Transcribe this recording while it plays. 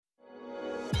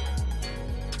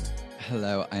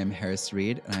Hello, I'm Harris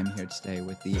Reed, and I'm here today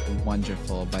with the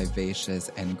wonderful, vivacious,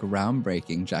 and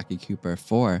groundbreaking Jackie Cooper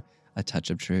for A Touch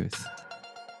of Truth.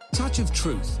 Touch of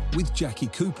Truth with Jackie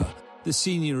Cooper, the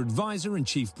Senior Advisor and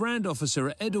Chief Brand Officer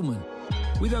at Edelman.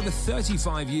 With over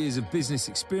 35 years of business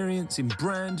experience in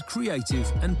brand, creative,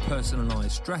 and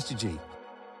personalised strategy.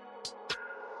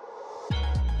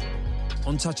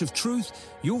 On Touch of Truth,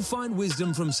 you'll find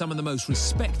wisdom from some of the most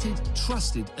respected,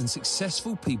 trusted, and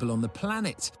successful people on the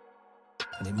planet.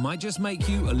 And it might just make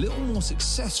you a little more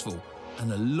successful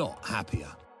and a lot happier.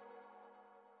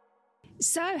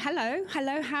 So,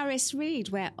 hello, Harris Reed.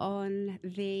 We're on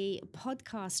the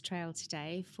podcast trail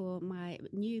today for my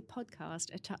new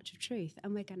podcast, A Touch of Truth,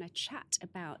 and we're going to chat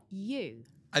about you.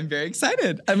 I'm very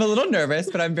excited. I'm a little nervous,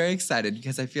 but I'm very excited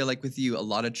because I feel like with you, a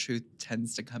lot of truth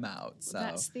tends to come out. So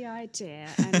That's the idea,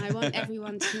 and I want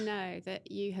everyone to know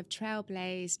that you have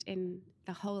trailblazed in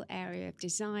the whole area of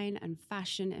design and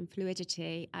fashion and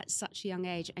fluidity at such a young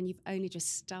age, and you've only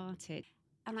just started.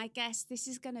 And I guess this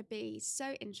is going to be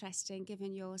so interesting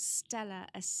given your stellar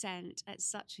ascent at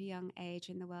such a young age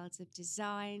in the worlds of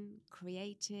design,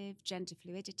 creative, gender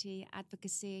fluidity,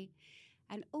 advocacy,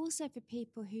 and also for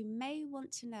people who may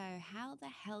want to know how the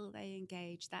hell they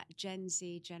engage that Gen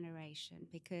Z generation,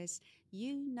 because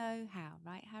you know how,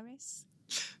 right, Harris?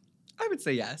 I would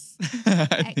say yes.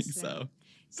 I think so.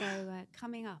 So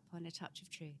coming up on A Touch of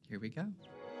Truth. Here we go.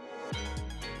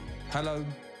 Hello,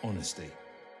 Honesty.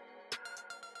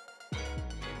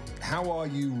 How are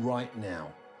you right now,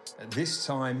 at this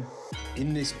time,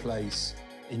 in this place,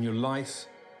 in your life,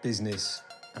 business,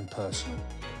 and personal?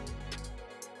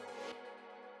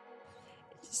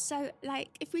 So,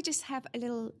 if we just have a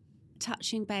little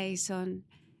touching base on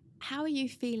how are you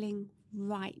feeling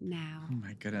right now? Oh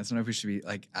my goodness. I don't know if we should be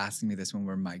asking me this when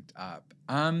we're mic'd up.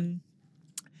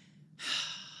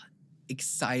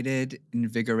 Excited,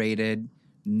 invigorated,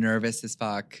 nervous as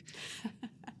fuck.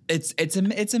 It's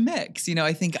a mix.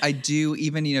 I think I do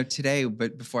even, today,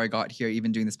 but before I got here,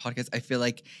 even doing this podcast, I feel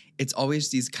like it's always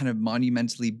these kind of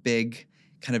monumentally big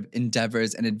kind of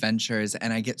endeavors and adventures.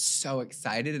 And I get so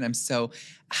excited and I'm so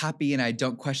happy and I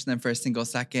don't question them for a single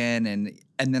second.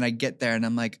 And then I get there and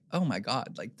I'm like, oh my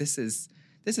God, this is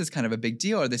kind of a big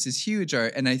deal, or this is huge.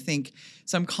 And I think,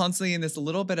 so I'm constantly in this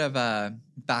little bit of a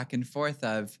back and forth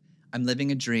of, I'm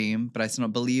living a dream, but I still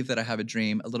don't believe that I have a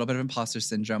dream, a little bit of imposter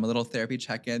syndrome, a little therapy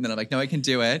check-in, then I'm like, no, I can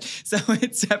do it. So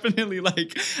it's definitely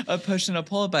a push and a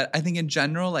pull. But I think in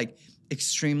general,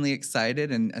 extremely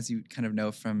excited. And as you kind of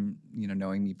know from,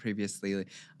 knowing me previously,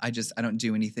 I don't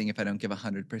do anything if I don't give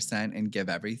 100% and give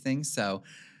everything. So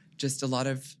just a lot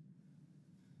of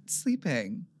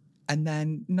sleeping and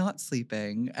then not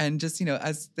sleeping and just,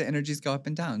 as the energies go up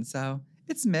and down. So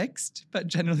it's mixed, but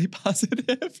generally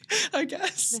positive, I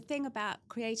guess. The thing about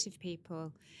creative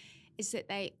people is that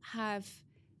they have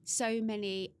so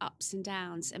many ups and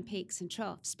downs and peaks and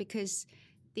troughs, because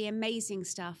the amazing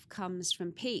stuff comes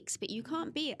from peaks, but you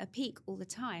can't be at a peak all the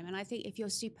time. And I think if you're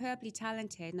superbly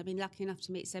talented, and I've been lucky enough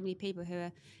to meet so many people who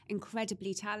are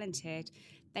incredibly talented,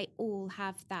 they all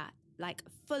have that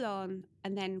full on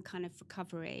and then kind of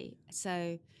recovery.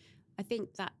 So I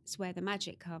think that's where the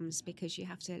magic comes, because you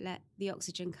have to let the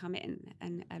oxygen come in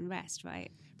and rest, right?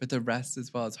 But the rest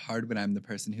as well is hard when I'm the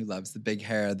person who loves the big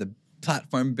hair, the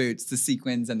platform boots, the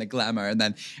sequins, and the glamour. And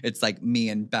then it's me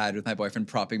in bed with my boyfriend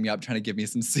propping me up, trying to give me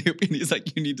some soup. And he's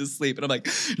like, you need to sleep. And I'm like,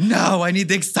 no, I need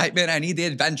the excitement. I need the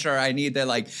adventure. I need the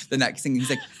next thing. And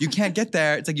he's like, you can't get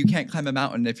there. It's you can't climb a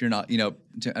mountain if you're not, to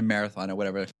a marathon or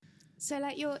whatever. So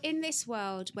you're in this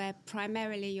world where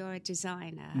primarily you're a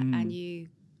designer and you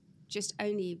just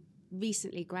only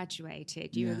recently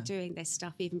graduated. You were doing this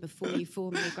stuff even before you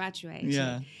formally graduated.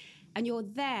 Yeah. And you're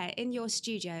there in your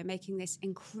studio making this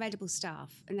incredible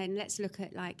stuff. And then let's look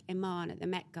at Iman at the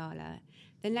Met Gala.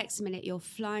 The next minute you're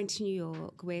flying to New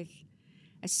York with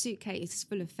a suitcase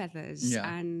full of feathers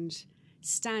and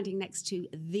standing next to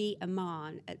the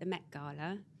Iman at the Met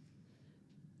Gala.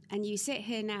 And you sit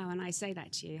here now and I say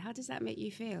that to you. How does that make you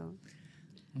feel?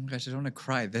 Oh my gosh, I don't want to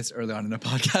cry this early on in a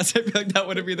podcast. I feel like that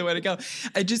wouldn't be the way to go.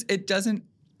 It doesn't,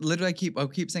 literally I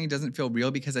keep saying it doesn't feel real,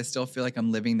 because I still feel like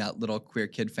I'm living that little queer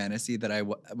kid fantasy that I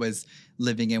was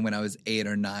living in when I was 8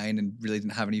 or 9 and really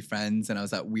didn't have any friends. And I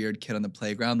was that weird kid on the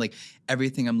playground.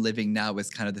 Everything I'm living now was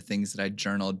kind of the things that I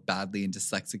journaled badly and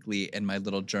dyslexically in my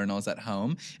little journals at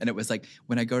home. And it was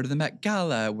when I go to the Met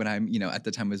Gala, when I'm, at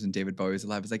the time it was when David Bowie was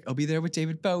alive, I was I'll be there with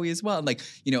David Bowie as well.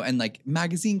 And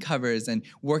magazine covers and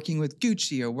working with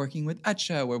Gucci or working with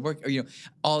Etcha or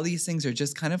all these things are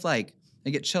just kind of I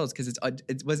get chills because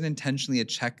it wasn't intentionally a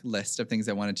checklist of things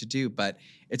I wanted to do, but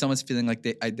it's almost feeling like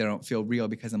they don't feel real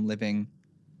because I'm living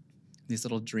these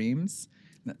little dreams.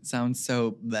 That sounds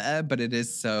so bleh, but it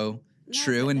is so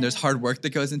true. but And there's hard work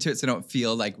that goes into it. So don't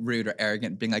feel like rude or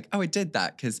arrogant being like, oh, I did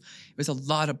that. Because it was a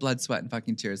lot of blood, sweat, and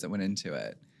fucking tears that went into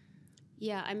it.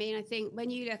 Yeah, I mean, I think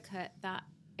when you look at that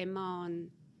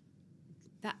Iman,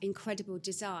 that incredible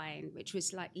design, which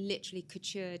was like literally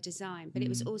couture design, but it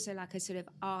was also like a sort of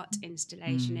art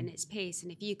installation in its piece.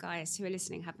 And if you guys who are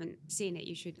listening haven't seen it,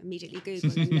 you should immediately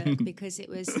Google and look, because it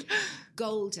was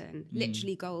golden,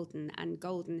 literally golden, and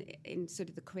golden in sort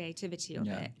of the creativity of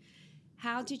it.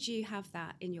 How did you have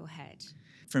that in your head?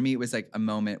 For me, it was like a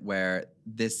moment where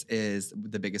this is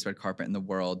the biggest red carpet in the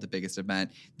world, the biggest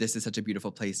event. This is such a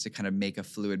beautiful place to kind of make a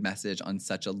fluid message on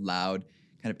such a loud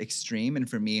kind of extreme. And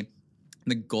for me,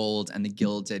 the gold and the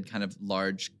gilded kind of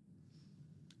large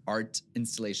art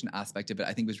installation aspect of it,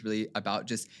 I think was really about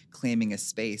just claiming a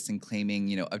space and claiming,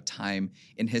 you know, a time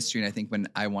in history. And I think when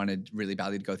I wanted really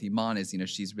badly to go with Iman is, you know,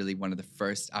 she's really one of the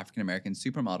first African-American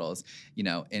supermodels, you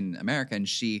know, in America. And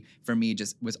she, for me,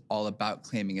 just was all about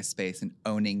claiming a space and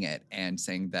owning it and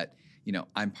saying that, you know,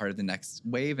 I'm part of the next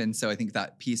wave. And so I think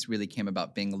that piece really came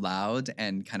about being loud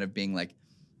and kind of being like,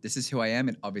 this is who I am.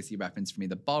 And obviously referenced for me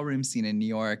the ballroom scene in New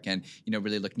York and, you know,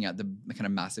 really looking at the kind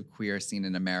of massive queer scene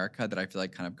in America that I feel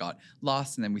like kind of got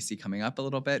lost and then we see coming up a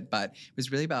little bit. But it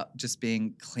was really about just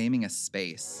claiming a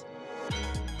space.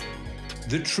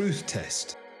 The truth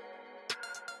test.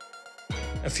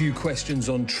 A few questions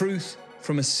on truth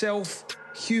from a self,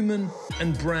 human,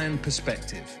 and brand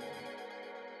perspective.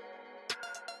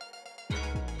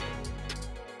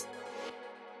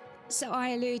 So I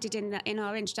alluded in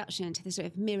our introduction to the sort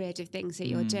of myriad of things that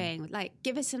you're doing. Like,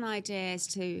 give us an idea as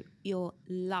to your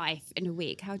life in a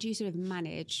week. How do you sort of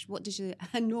manage? What does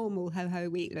a normal ho-ho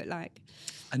week look like?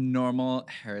 A normal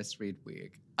Harris Reed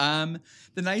week. The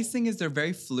nice thing is they're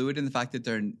very fluid in the fact that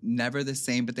they're never the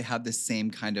same, but they have the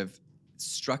same kind of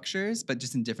structures, but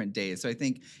just in different days. So I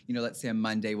think, you know, let's say a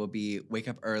Monday will be wake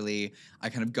up early. I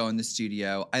kind of go in the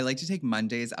studio. I like to take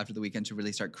Mondays after the weekend to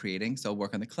really start creating. So I'll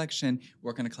work on the collection,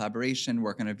 work on a collaboration,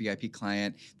 work on a VIP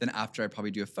client. Then after I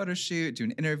probably do a photo shoot, do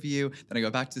an interview. Then I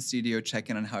go back to the studio, check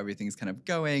in on how everything's kind of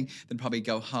going. Then probably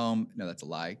go home. No, that's a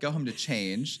lie. Go home to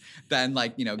change. Then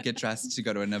like, you know, get dressed to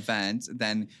go to an event.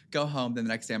 Then go home. Then the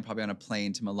next day I'm probably on a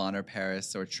plane to Milan or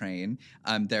Paris or train.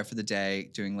 I'm there for the day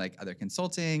doing like other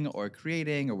consulting or creating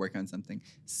or working on something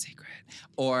secret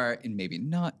or maybe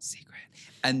not secret.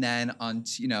 And then on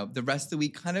to, you know, the rest of the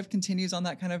week kind of continues on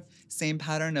that kind of same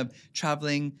pattern of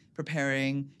traveling,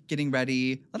 preparing, getting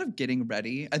ready, a lot of getting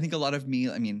ready. I think a lot of me,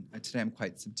 I mean, today I'm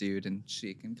quite subdued and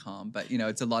chic and calm, but, you know,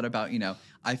 it's a lot about, you know,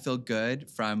 I feel good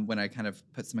from when I kind of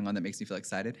put something on that makes me feel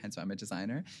excited, hence why I'm a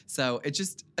designer. So it's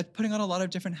just putting on a lot of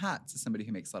different hats as somebody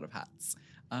who makes a lot of hats.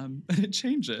 And it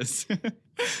changes.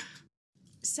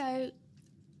 So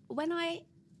when I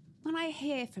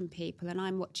hear from people and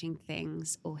I'm watching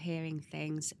things or hearing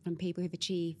things from people who've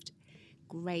achieved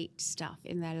great stuff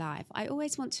in their life, I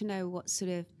always want to know what's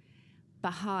sort of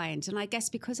behind. And I guess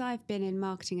because I've been in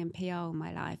marketing and PR all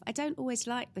my life, I don't always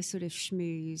like the sort of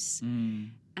schmooze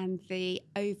and the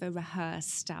over-rehearsed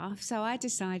stuff. So I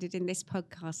decided in this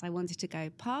podcast I wanted to go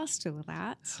past all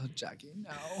that. Oh, Jackie,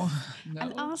 no.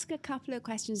 And ask a couple of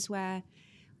questions where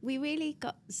we really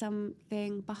got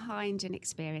something behind an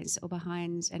experience or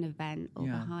behind an event or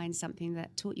behind something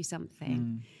that taught you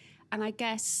something. And I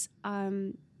guess,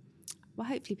 well,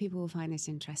 hopefully people will find this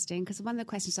interesting, because one of the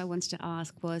questions I wanted to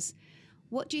ask was,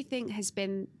 what do you think has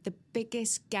been the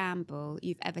biggest gamble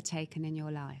you've ever taken in your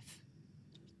life?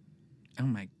 Oh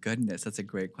my goodness, that's a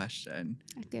great question.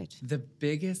 Oh, good. The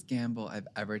biggest gamble I've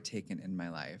ever taken in my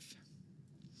life.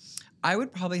 I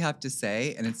would probably have to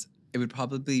say, and it would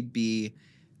probably be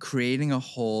creating a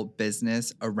whole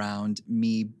business around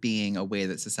me being a way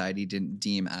that society didn't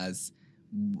deem as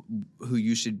who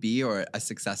you should be or a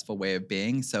successful way of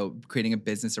being. So creating a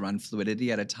business around fluidity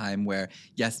at a time where,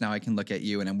 yes, now I can look at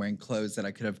you and I'm wearing clothes that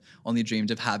I could have only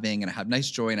dreamed of having, and I have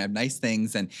nice jewelry and I have nice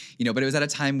things. And, you know, but it was at a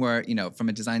time where, you know, from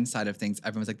a design side of things,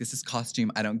 everyone was like, this is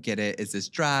costume. I don't get it. Is this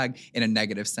drag in a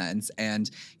negative sense?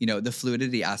 And, you know, the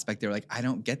fluidity aspect, they were like, I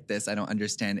don't get this. I don't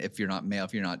understand if you're not male,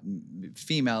 if you're not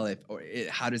female,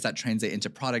 how does that translate into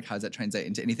product? How does that translate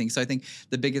into anything? So I think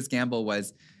the biggest gamble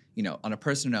was, you know, on a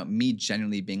personal note, me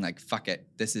genuinely being like, fuck it,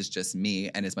 this is just me.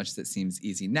 And as much as it seems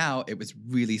easy now, it was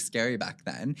really scary back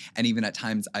then. And even at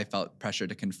times I felt pressure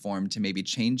to conform to maybe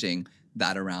changing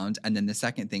that around. And then the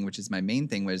second thing, which is my main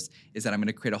thing, is that I'm going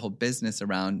to create a whole business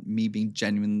around me being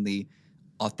genuinely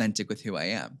authentic with who I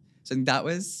am. So I think that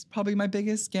was probably my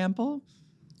biggest gamble.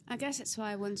 I guess that's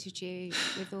why I wanted you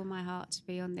with all my heart to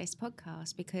be on this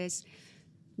podcast, because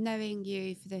knowing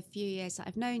you for the few years that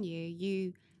I've known you,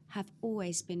 you have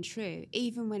always been true.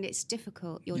 Even when it's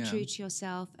difficult, you're true to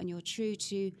yourself, and you're true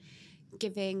to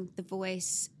giving the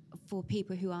voice for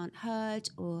people who aren't heard,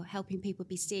 or helping people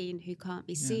be seen who can't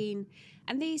be seen.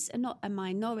 And these are not a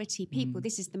minority people.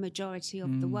 This is the majority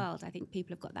of the world. I think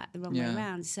people have got that the wrong way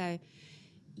around. So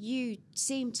you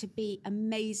seem to be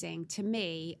amazing to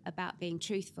me about being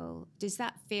truthful. Do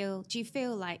you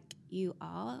feel like you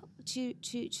are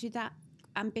to that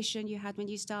ambition you had when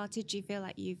you started? Do you feel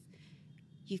like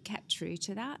you've kept true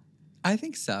to that? I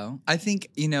think so. I think,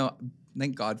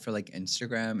 thank God for like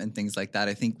Instagram and things like that.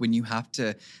 I think when you have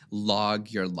to log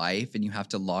your life and you have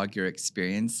to log your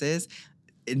experiences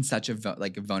in such a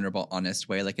vulnerable, honest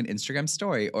way, like an Instagram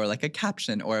story or like a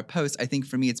caption or a post, I think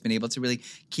for me, it's been able to really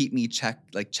keep me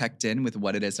checked in with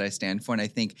what it is that I stand for. And I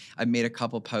think I've made a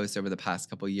couple posts over the past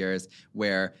couple of years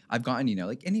where I've gotten,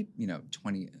 20,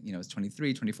 it's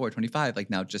 23, 24, 25,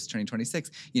 like now just turning 26,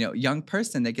 young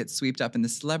person that gets swept up in the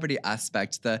celebrity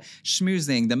aspect, the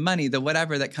schmoozing, the money, the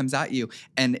whatever that comes at you.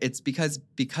 And it's because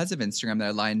of Instagram that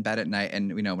I lie in bed at night.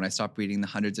 And, when I stop reading the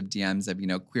hundreds of DMs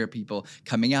of, queer people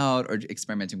coming out or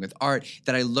experimenting with art,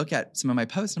 that I look at some of my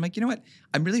posts and I'm like, you know what?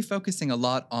 I'm really focusing a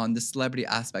lot on the celebrity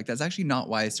aspect. That's actually not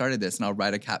why I started this. And I'll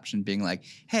write a caption being like,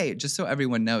 hey, just so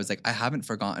everyone knows, like, I haven't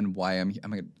forgotten why I'm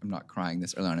not crying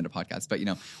this early on in a podcast, but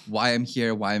why I'm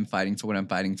here, why I'm fighting for what I'm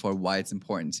fighting for, why it's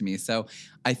important to me. So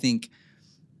I think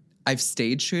I've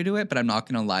stayed true to it, but I'm not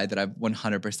going to lie that I've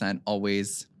 100%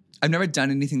 always... I've never done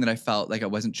anything that I felt like I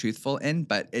wasn't truthful in,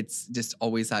 but it's just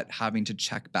always that having to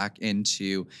check back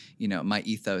into, my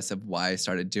ethos of why I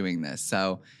started doing this.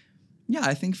 So yeah,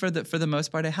 I think for the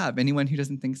most part I have. Anyone who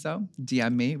doesn't think so,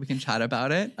 DM me. We can chat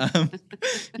about it.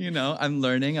 I'm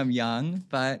learning, I'm young,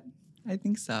 but I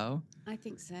think so. I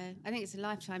think so. I think it's a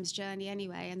lifetime's journey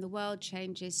anyway, and the world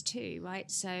changes too, right?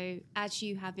 So as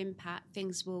you have impact,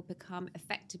 things will become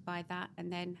affected by that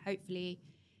and then hopefully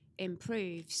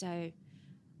improve. So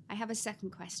I have a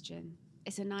second question.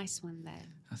 It's a nice one, though.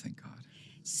 Oh, thank God.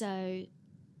 So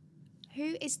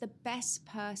who is the best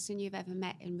person you've ever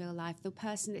met in real life, the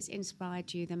person that's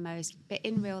inspired you the most, but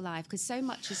in real life? Because so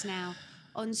much is now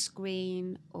on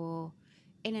screen or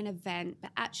in an event,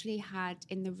 but actually had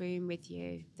in the room with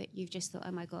you that you've just thought,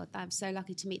 oh, my God, I'm so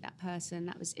lucky to meet that person.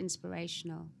 That was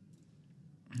inspirational.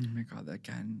 Oh my God,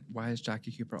 again, why does Jackie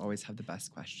Cooper always have the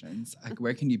best questions? Like,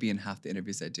 where can you be in half the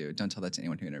interviews I do? Don't tell that to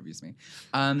anyone who interviews me.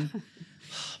 Oh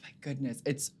my goodness.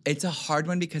 It's a hard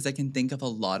one because I can think of a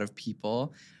lot of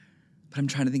people, but I'm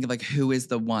trying to think of like, who is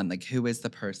the one? Like, who is the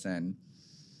person?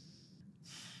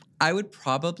 I would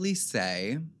probably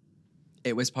say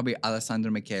it was probably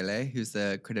Alessandro Michele, who's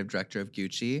the creative director of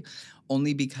Gucci,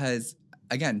 only because,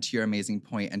 again, to your amazing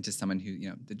point and to someone who,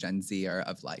 the Gen Z are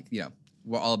of like,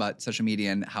 we're all about social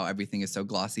media and how everything is so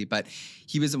glossy. But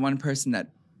he was the one person that,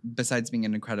 besides being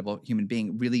an incredible human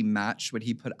being, really matched what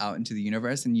he put out into the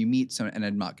universe. And you meet someone, and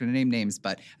I'm not going to name names,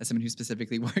 but as someone who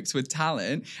specifically works with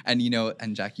talent, and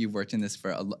and Jack, you've worked in this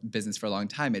business for a long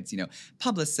time. It's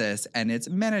publicists and it's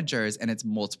managers and it's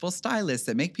multiple stylists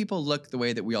that make people look the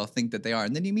way that we all think that they are.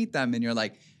 And then you meet them and you're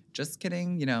like, just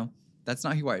kidding, that's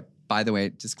not who you are. By the way,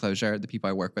 disclosure, the people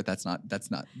I work with, that's not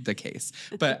the case.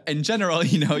 But in general,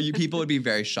 people would be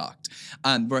very shocked.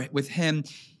 With him,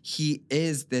 he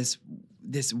is this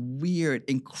weird,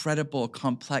 incredible,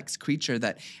 complex creature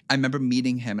that I remember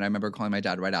meeting him, and I remember calling my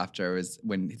dad right after. It was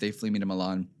when they flew me to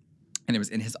Milan. And it was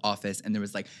in his office, and there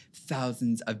was like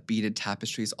thousands of beaded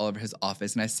tapestries all over his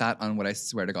office. And I sat on what I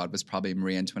swear to God was probably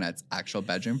Marie Antoinette's actual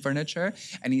bedroom furniture.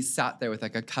 And he sat there with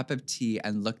like a cup of tea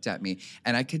and looked at me.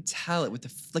 And I could tell it with the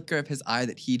flicker of his eye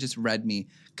that he just read me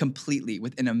completely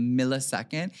within a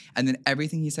millisecond. And then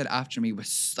everything he said after me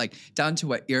was like down to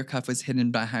what ear cuff was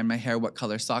hidden behind my hair, what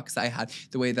color socks I had,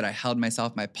 the way that I held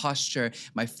myself, my posture,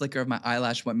 my flicker of my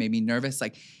eyelash, what made me nervous.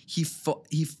 Like he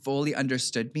fully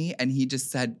understood me, and he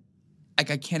just said, I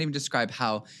can't even describe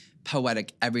how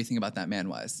poetic everything about that man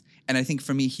was. And I think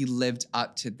for me, he lived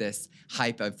up to this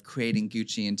hype of creating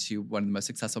Gucci into one of the most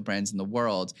successful brands in the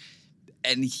world.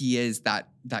 And he is that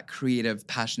creative,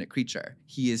 passionate creature.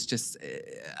 He is just,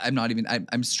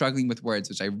 I'm struggling with words,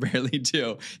 which I rarely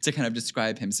do, to kind of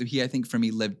describe him. So he, I think for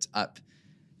me, lived up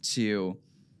to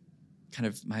kind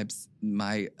of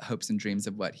my hopes and dreams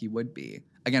of what he would be.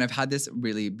 Again, I've had this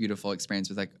really beautiful experience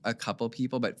with like a couple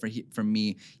people, but for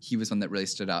me, he was one that really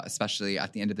stood out, especially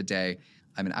at the end of the day.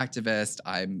 I'm an activist,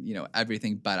 I'm,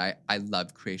 everything, but I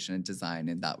love creation and design,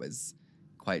 and that was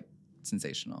quite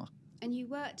sensational. And you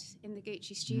worked in the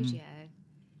Gucci studio.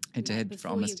 I did for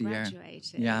almost a year.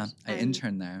 Yeah, I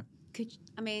interned there.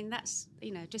 That's,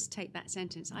 just take that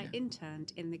sentence. Yeah. I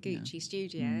interned in the Gucci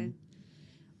studio.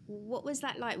 What was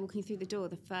that like walking through the door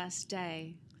the first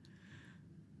day?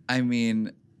 I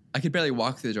mean, I could barely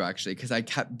walk through the door actually because I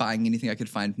kept buying anything I could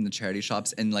find from the charity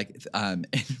shops in in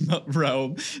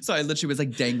Rome. So I literally was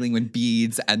like dangling with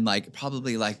beads and like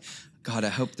probably like, God, I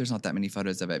hope there's not that many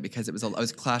photos of it because I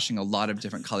was clashing a lot of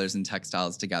different colors and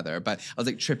textiles together. But I was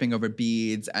like tripping over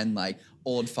beads and like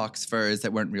old fox furs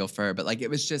that weren't real fur. But like it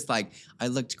was just like I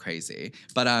looked crazy.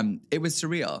 But it was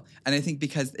surreal. And I think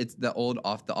because it's the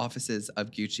offices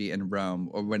of Gucci in Rome,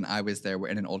 or when I was there, were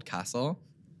in an old castle.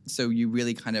 So you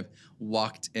really kind of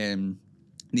walked in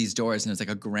these doors and it was like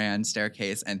a grand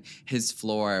staircase, and his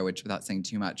floor, which without saying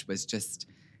too much, was just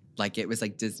like, it was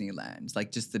like Disneyland,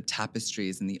 like just the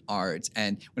tapestries and the art.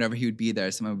 And whenever he would be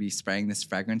there, someone would be spraying this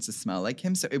fragrance to smell like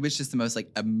him. So it was just the most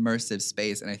like immersive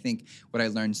space. And I think what I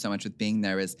learned so much with being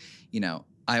there is, you know,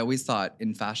 I always thought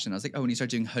in fashion, I was like, oh, when you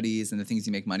start doing hoodies and the things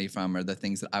you make money from are the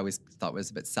things that I always thought was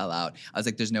a bit sellout. I was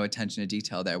like, there's no attention to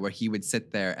detail there, where he would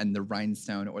sit there and the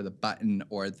rhinestone or the button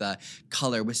or the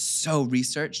color was so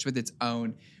researched with its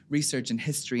own research and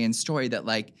history and story that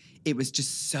like, it was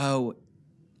just so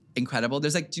incredible.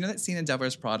 There's like, do you know that scene in Devil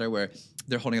Wears Prada where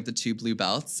they're holding up the 2 blue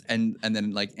belts and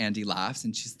then like Andy laughs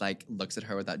and she's like looks at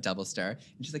her with that devil stare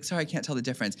and she's like, sorry, I can't tell the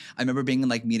difference. I remember being in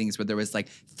like meetings where there was like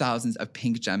thousands of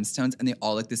pink gemstones and they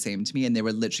all looked the same to me, and they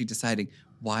were literally deciding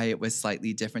why it was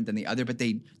slightly different than the other, but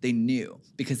they knew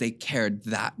because they cared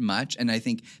that much. And I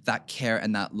think that care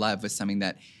and that love was something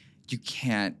that you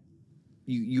can't,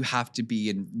 you have to be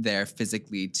in there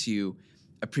physically to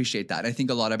appreciate that. I think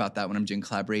a lot about that when I'm doing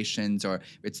collaborations, or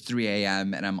it's 3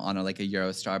 a.m. and I'm on a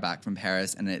Eurostar back from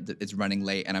Paris and it's running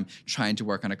late and I'm trying to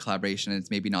work on a collaboration and it's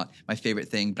maybe not my favorite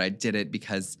thing, but I did it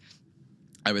because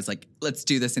I was like, let's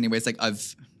do this anyways. Like I'm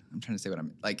trying to say what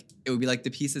I'm like, it would be like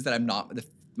the pieces that I'm not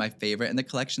my favorite in the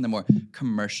collection, the more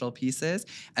commercial pieces.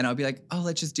 And I'll be like, oh,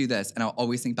 let's just do this. And I'll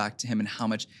always think back to him and how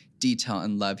much detail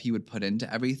and love he would put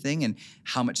into everything and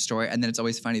how much story. And then it's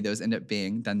always funny, those end up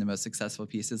being then the most successful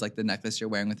pieces, like the necklace you're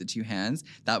wearing with the 2 hands.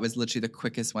 That was literally the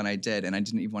quickest one I did. And I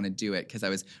didn't even want to do it because I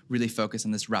was really focused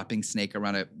on this wrapping snake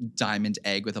around a diamond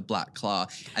egg with a black claw.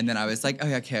 And then I was like, oh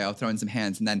yeah, okay, I'll throw in some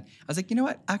hands. And then I was like, you know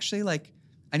what? Actually, like,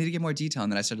 I need to get more detail.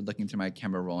 And then I started looking through my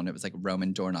camera roll and it was like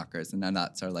Roman door knockers. And then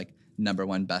that's our like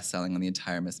 #1 best-selling on the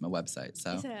entire Missoma website.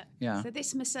 So, is it? Yeah. So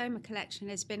this Missoma collection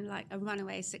has been like a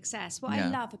runaway success. What I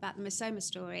love about the Missoma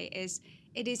story is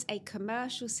it is a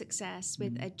commercial success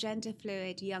with a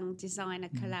gender-fluid young designer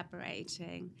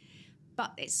collaborating.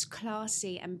 But it's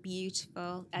classy and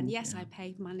beautiful. And yes, I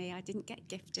paid money. I didn't get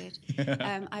gifted.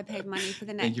 I paid money for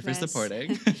the necklace. Thank you for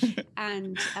supporting.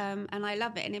 and I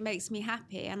love it, and it makes me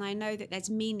happy. And I know that there's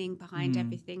meaning behind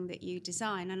everything that you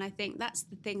design. And I think that's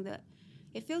the thing that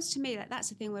it feels to me like that's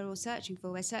the thing we're all searching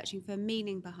for. We're searching for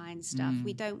meaning behind stuff.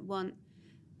 We don't want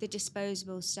the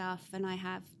disposable stuff. And I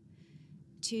have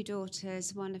 2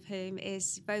 daughters, one of whom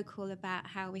is vocal about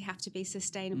how we have to be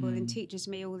sustainable and teaches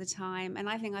me all the time. And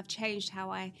I think I've changed how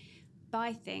I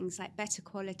buy things, like better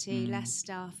quality, less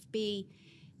stuff, be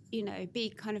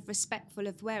kind of respectful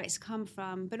of where it's come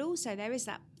from. But also there is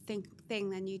that thing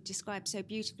that you described so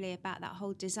beautifully about that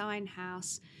whole design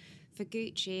house for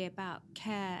Gucci, about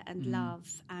care and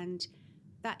love, and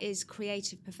that is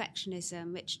creative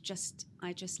perfectionism, which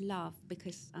I just love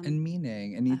because I'm and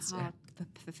meaning and a hard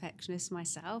perfectionist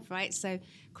myself, right? So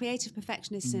creative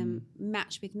perfectionism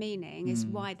matched with meaning is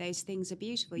why those things are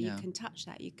beautiful. You can touch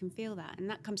that, you can feel that, and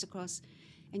that comes across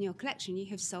in your collection. You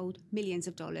have sold millions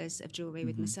of dollars of jewelry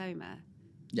with Missoma.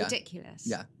 Yeah. Ridiculous.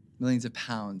 Yeah. Millions of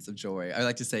pounds of jewelry. I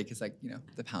like to say, because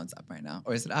the pound's up right now.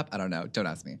 Or is it up? I don't know. Don't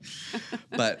ask me.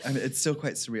 But I mean, it's still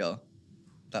quite surreal,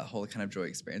 that whole kind of joy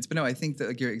experience. But no, I think that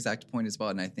like your exact point as well.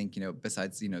 And I think,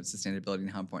 besides, sustainability and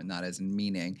how important that is and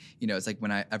meaning, it's like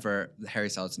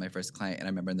Harry Styles was my first client. And I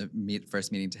remember in the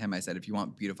first meeting to him, I said, if you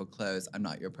want beautiful clothes, I'm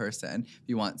not your person. If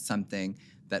you want something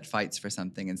that fights for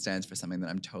something and stands for something, then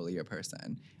I'm totally your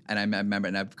person. And I remember,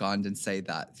 and I've gone and say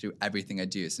that through everything I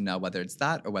do. So now whether it's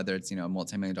that or whether it's, a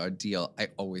multi-million-dollar deal, I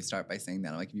always start by saying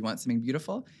that. I'm like, if you want something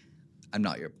beautiful, I'm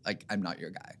not your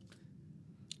guy.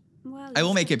 Well, I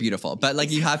will make it beautiful, but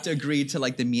like you have to agree to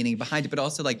like the meaning behind it, but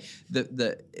also like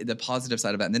the positive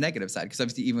side of it and the negative side. Because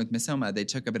obviously, even with Missoma, they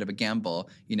took a bit of a gamble,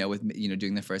 with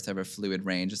doing the first ever fluid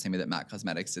range, the same way that MAC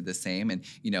Cosmetics did the same. And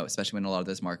especially when a lot of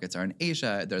those markets are in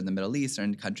Asia, they're in the Middle East, or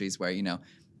in countries where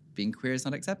being queer is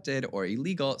not accepted or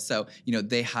illegal. So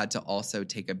they had to also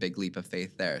take a big leap of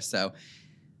faith there. So,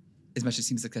 as much as it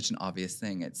seems like such an obvious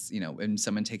thing, it's, when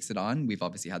someone takes it on, we've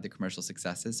obviously had the commercial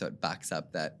successes, so it backs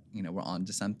up that, we're on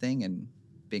to something, and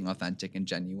being authentic and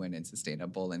genuine and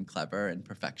sustainable and clever and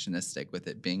perfectionistic with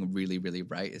it being really, really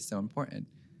right is so important.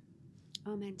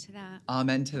 Amen to that.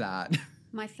 Amen to that.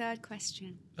 My third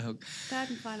question. Oh, Third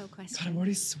and final question. God, I'm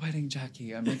already sweating,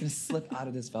 Jackie. I'm going to slip out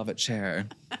of this velvet chair.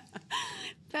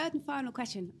 Third and final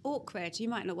question. Awkward. You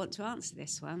might not want to answer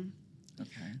this one.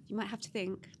 Okay. You might have to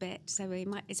think a bit. So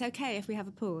it's okay if we have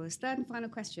a pause. Third and final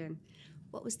question.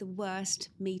 What was the worst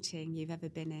meeting you've ever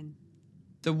been in?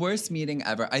 The worst meeting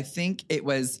ever. I think it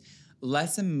was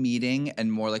less a meeting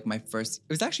and more like it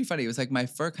was actually funny. It was like my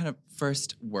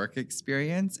first work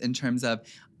experience in terms of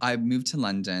I moved to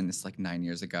London, this is like 9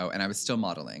 years ago, and I was still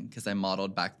modeling because I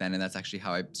modeled back then, and that's actually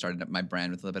how I started up my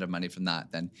brand with a little bit of money from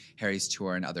that, then Harry's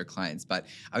tour and other clients. But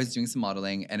I was doing some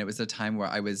modeling, and it was a time where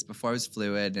before I was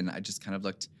fluid, and I just kind of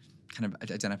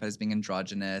identified as being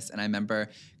androgynous. And I remember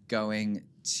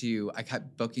I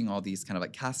kept booking all these kind of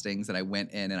like castings, and I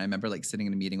went in, and I remember like sitting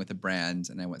in a meeting with a brand,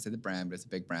 and I won't say the brand, but it's a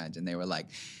big brand, and they were like,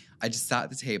 I just sat at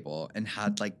the table and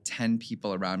had like 10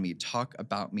 people around me talk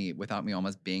about me without me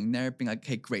almost being there, being like,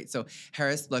 okay, great. So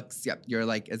Harris looks, yep, you're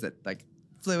like, is it like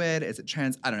fluid? Is it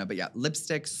trans? I don't know, but yeah,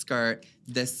 lipstick, skirt,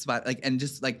 this sweat, like, and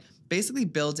just like basically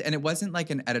build, and it wasn't like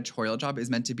an editorial job. It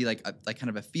was meant to be like kind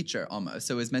of a feature almost.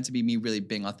 So it was meant to be me really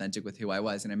being authentic with who I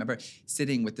was. And I remember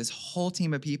sitting with this whole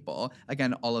team of people,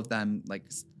 again, all of them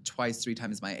like twice, 3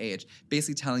 times my age,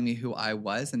 basically telling me who I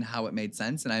was and how it made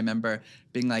sense. And I remember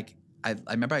being like, I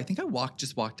think I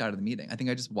just walked out of the meeting. I think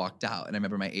I just walked out, and I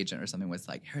remember my agent or something was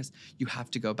like, Harris, you have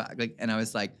to go back. Like, and I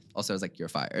was like, you're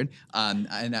fired. And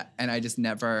I just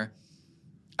never,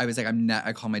 I was like,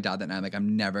 I called my dad that night. I'm like,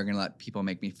 I'm never going to let people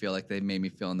make me feel like they made me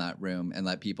feel in that room and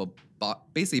let people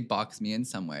basically box me in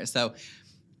somewhere. So,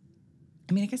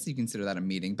 I mean, I guess you consider that a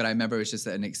meeting, but I remember it was just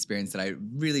an experience that I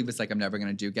really was like, I'm never going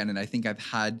to do again. And I think I've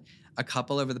had a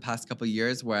couple over the past couple of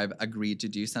years where I've agreed to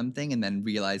do something and then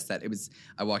realized that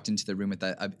I walked into the room with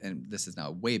and this is now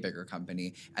a way bigger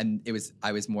company. And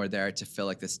I was more there to fill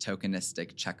like this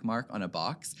tokenistic check mark on a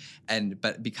box.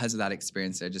 But because of that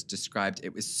experience that I just described,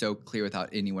 it was so clear without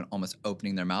anyone almost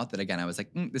opening their mouth that again, I was like,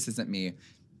 this isn't me.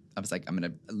 I was like, I'm going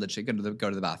to literally go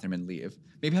to the bathroom and leave.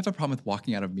 Maybe I have a problem with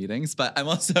walking out of meetings, but I'm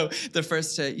also the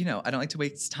first to, I don't like to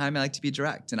waste time. I like to be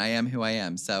direct, and I am who I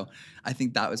am. So I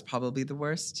think that was probably the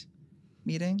worst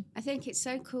meeting. I think it's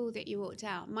so cool that you walked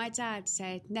out. My dad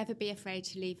said, never be afraid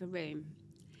to leave a room.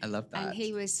 I love that. And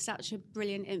he was such a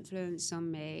brilliant influence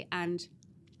on me. And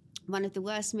one of the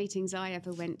worst meetings I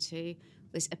ever went to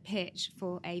was a pitch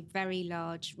for a very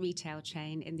large retail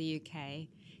chain in the UK.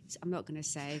 I'm not going to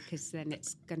say because then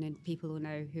people will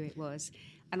know who it was.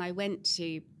 And I went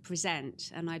to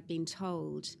present, and I'd been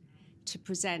told to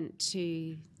present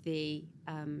to the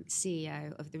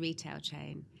CEO of the retail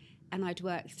chain. And I'd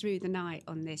worked through the night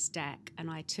on this deck, and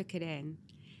I took it in.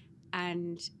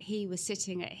 And he was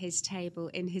sitting at his table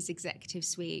in his executive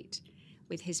suite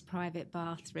with his private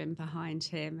bathroom behind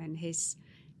him and his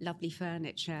lovely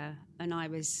furniture. And I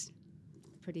was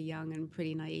pretty young and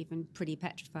pretty naive and pretty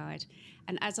petrified.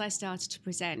 And as I started to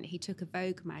present, he took a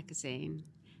Vogue magazine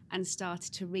and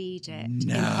started to read it in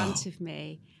front of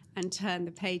me and turn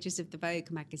the pages of the Vogue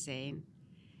magazine.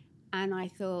 And I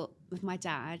thought, with my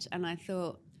dad, and I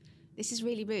thought, this is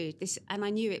really rude. And I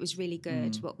knew it was really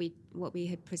good. What we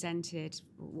had presented,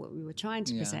 what we were trying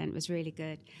to present was really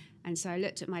good. And so I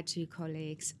looked at my 2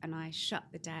 colleagues and I shut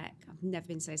the deck. I've never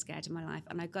been so scared in my life.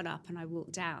 And I got up and I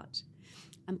walked out.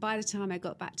 And by the time I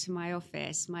got back to my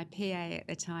office, my PA at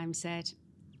the time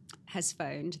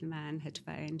the man had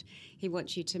phoned. He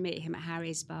wants you to meet him at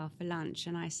Harry's bar for lunch.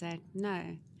 And I said,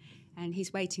 no. And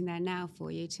he's waiting there now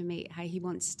for you to meet. He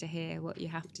wants to hear what you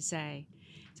have to say.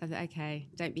 So I thought, okay,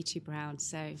 don't be too proud.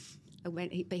 So I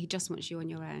went, but he just wants you on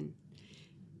your own.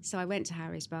 So I went to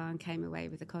Harry's bar and came away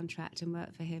with a contract and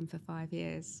worked for him for 5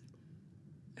 years.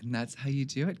 And that's how you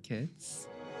do it, kids.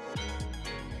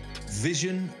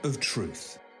 Vision of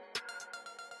truth.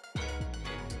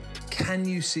 Can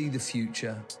you see the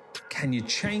future? Can you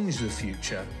change the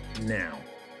future now?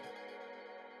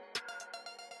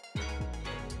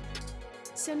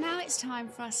 So now it's time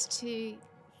for us to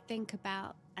think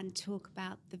about and talk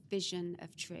about the vision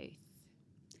of truth,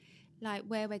 like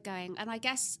where we're going. And I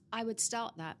guess I would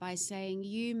start that by saying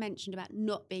you mentioned about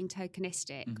not being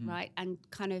tokenistic, right? And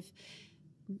kind of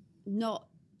not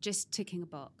just ticking a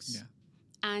box. Yeah.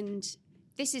 And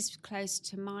this is close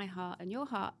to my heart and your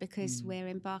heart because we're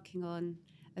embarking on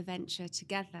a venture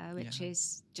together, which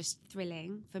is just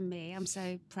thrilling for me. I'm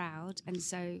so proud and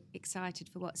so excited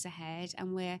for what's ahead.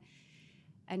 And we're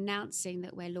announcing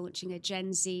that we're launching a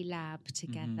Gen Z lab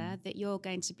together, that you're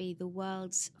going to be the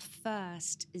world's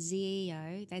first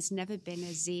ZEO. There's never been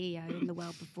a ZEO in the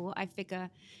world before. I figure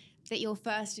that you're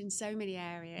first in so many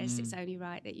areas. It's only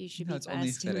right that you should be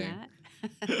first in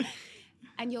that.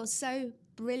 And you're so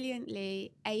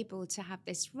brilliantly able to have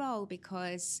this role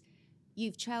because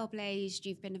you've trailblazed,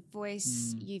 you've been a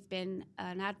voice, you've been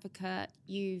an advocate,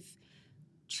 you've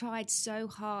tried so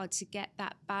hard to get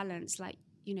that balance. Like,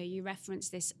 you know, you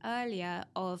referenced this earlier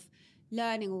of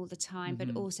learning all the time,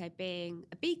 but also being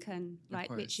a beacon, right?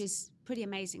 Which is pretty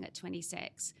amazing at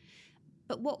 26.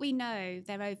 But what we know,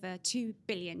 there are over 2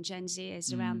 billion Gen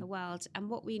Zers around the world. And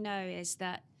what we know is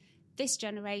that this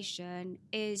generation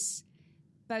is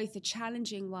both a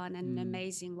challenging one and an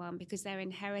amazing one because they're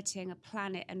inheriting a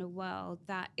planet and a world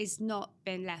that is not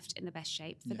been left in the best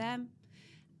shape for them.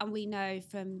 And we know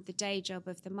from the day job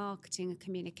of the marketing and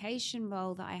communication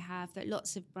role that I have that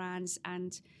lots of brands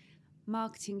and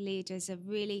marketing leaders are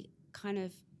really kind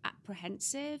of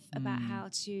apprehensive about how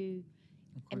to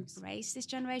embrace this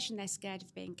generation. They're scared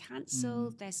of being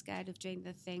cancelled. They're scared of doing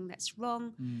the thing that's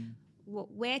wrong.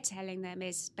 What we're telling them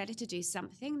is better to do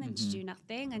something than to do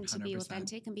nothing, and 100%. To be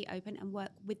authentic and be open and work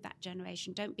with that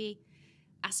generation. Don't be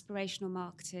aspirational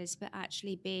marketers, but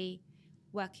actually be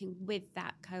working with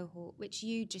that cohort, which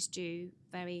you just do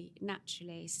very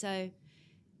naturally. So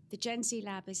the Gen Z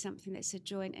Lab is something that's a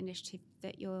joint initiative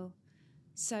that you're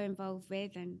so involved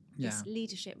with, and this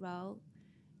leadership role.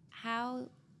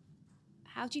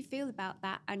 How do you feel about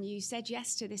that? And you said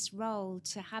yes to this role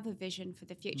to have a vision for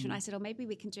the future. And I said, oh, maybe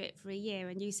we can do it for a year.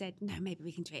 And you said, no, maybe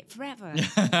we can do it forever.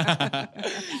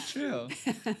 True.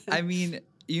 I mean,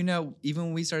 you know, even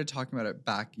when we started talking about it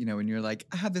back, you know, when you're like,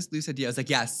 I have this loose idea, I was like,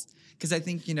 yes. Because I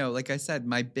think, you know, like I said,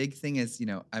 my big thing is, you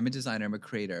know, I'm a designer, I'm a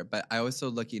creator, but I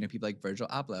also look at, you know, people like Virgil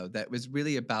Abloh that was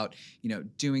really about, you know,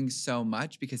 doing so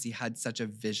much because he had such a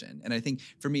vision. And I think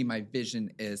for me, my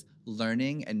vision is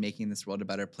learning and making this world a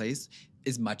better place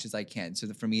as much as I can. So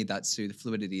for me, that's through the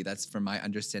fluidity. That's for my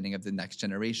understanding of the next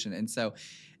generation. And so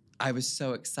I was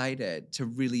so excited to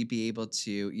really be able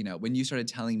to, you know, when you started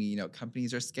telling me, you know,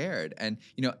 companies are scared. And,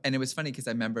 you know, and it was funny because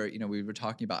I remember, you know, we were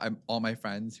talking about all my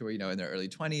friends who are, you know, in their early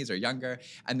 20s or younger,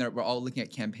 and we're all looking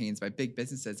at campaigns by big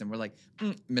businesses and we're like,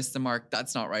 missed the mark.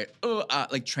 That's not right.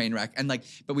 Like train wreck. And like,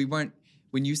 but we weren't,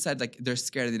 when you said like they're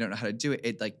scared, they don't know how to do it,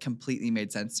 it like completely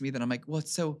made sense to me. Then I'm like, well,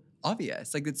 it's so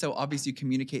obvious. Like, it's so obvious you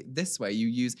communicate this way. You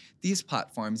use these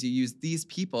platforms, you use these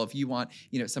people. If you want,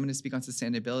 you know, someone to speak on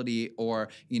sustainability or,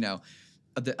 you know,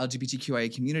 the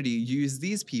LGBTQIA community, use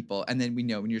these people. And then we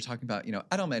know when you're talking about, you know,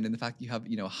 Edelman and the fact that you have,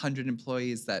 you know, 100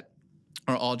 employees that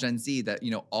are all Gen Z that,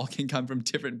 you know, all can come from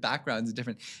different backgrounds and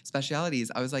different specialities.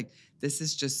 I was like, this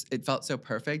is just, it felt so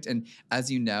perfect. And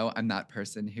as you know, I'm that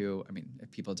person who, I mean,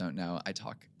 if people don't know, I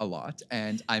talk a lot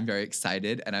and I'm very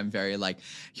excited and I'm very like,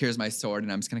 here's my sword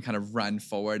and I'm just going to kind of run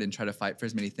forward and try to fight for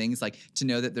as many things. Like to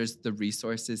know that there's the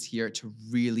resources here to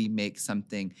really make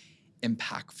something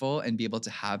impactful and be able to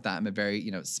have that. I'm a very,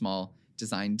 you know, small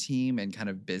design team and kind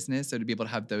of business. So to be able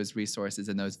to have those resources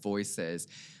and those voices,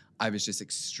 I was just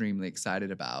extremely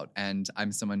excited about. And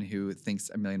I'm someone who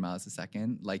thinks a million miles a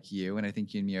second like you. And I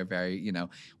think you and me are very, you know,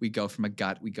 we go from a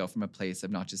gut, we go from a place of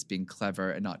not just being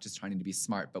clever and not just trying to be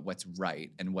smart, but what's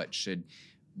right and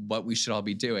what we should all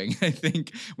be doing. I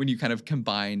think when you kind of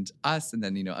combined us and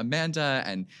then, you know, Amanda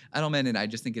and Edelman, and I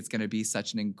just think it's going to be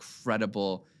such an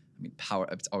incredible, I mean,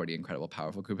 it's already an incredible,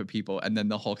 powerful group of people. And then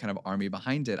the whole kind of army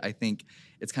behind it, I think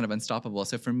it's kind of unstoppable.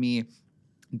 So for me,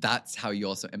 that's how you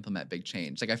also implement big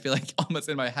change. Like, I feel like almost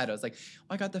in my head, I was like,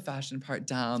 oh, I got the fashion part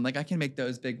down. Like, I can make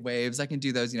those big waves. I can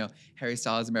do those, you know, Harry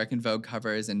Styles, American Vogue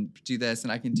covers and do this.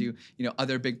 And I can do, you know,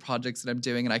 other big projects that I'm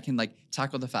doing. And I can like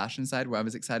tackle the fashion side where I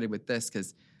was excited with this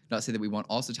because not to say that we won't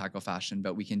also tackle fashion,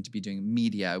 but we can be doing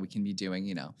media. We can be doing,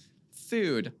 you know,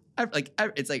 food.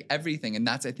 It's like everything. And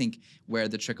that's, I think, where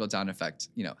the trickle down effect,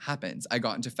 you know, happens. I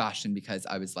got into fashion because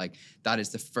I was like, that is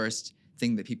the first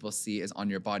thing that people see is on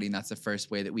your body, and that's the first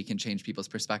way that we can change people's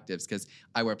perspectives. Because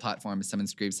I wear platforms, someone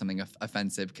screams something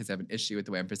offensive because I have an issue with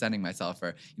the way I'm presenting myself,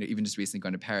 or you know, even just recently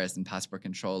going to Paris and passport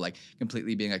control, like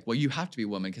completely being like, well, you have to be a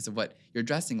woman because of what you're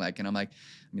dressing like, and I'm like,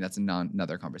 I mean, that's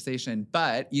another conversation.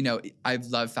 But you know, I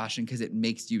love fashion because it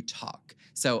makes you talk.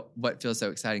 So what feels so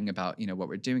exciting about, you know, what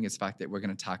we're doing is the fact that we're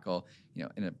going to tackle, you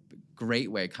know, in a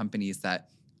great way, companies that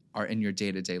are in your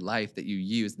day-to-day life that you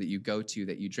use, that you go to,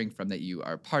 that you drink from, that you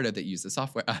are part of, that use the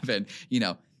software of, and, you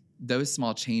know, those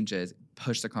small changes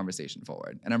push the conversation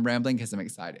forward. And I'm rambling because I'm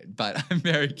excited, but I'm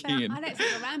very keen. I don't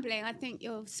think you're rambling. I think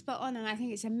you're spot on, and I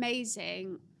think it's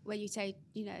amazing when you say,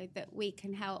 you know, that we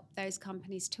can help those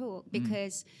companies talk,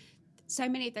 because so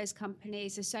many of those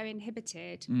companies are so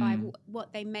inhibited by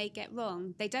what they may get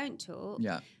wrong. They don't talk.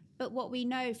 Yeah. But what we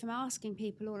know from asking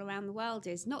people all around the world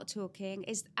is not talking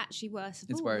is actually worse of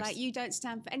It's all. worse. Like, you don't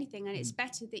stand for anything, and it's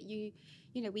better that you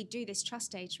know, we do this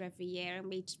trust data every year, and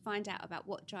we find out about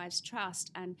what drives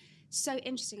trust. And so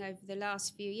interesting over the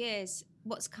last few years,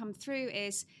 what's come through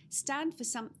is stand for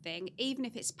something, even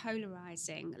if it's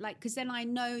polarizing. Like, because then I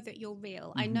know that you're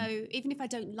real. I know, even if I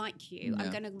don't like you, I'm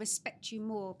going to respect you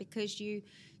more because you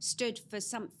stood for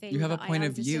something. You have a that point I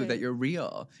of view understood. that you're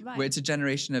real. Right. Where it's a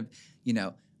generation of, you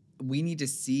know, we need to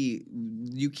see,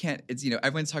 you can't, it's, you know,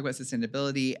 everyone's talking about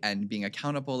sustainability and being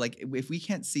accountable. Like, if we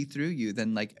can't see through you,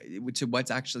 then like to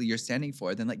what's actually you're standing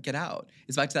for, then like get out.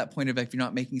 It's back to that point of, if you're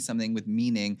not making something with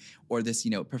meaning or this, you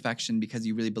know, perfection because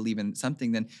you really believe in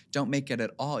something, then don't make it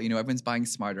at all. You know, everyone's buying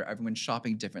smarter, everyone's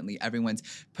shopping differently,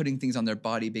 everyone's putting things on their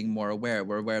body, being more aware.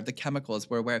 We're aware of the chemicals,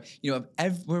 we're aware, you know,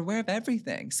 we're aware of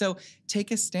everything. So take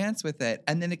a stance with it.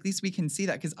 And then at least we can see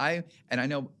that, because I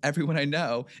know everyone I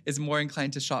know is more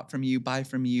inclined to shop from you, buy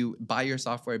from you, buy your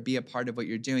software, be a part of what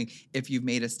you're doing if you've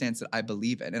made a stance that I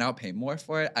believe in. And I'll pay more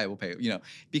for it. I will pay, you know,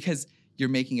 because you're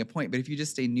making a point. But if you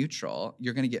just stay neutral,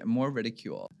 you're going to get more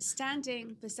ridicule.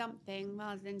 Standing for something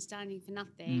rather than standing for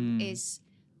nothing is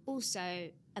also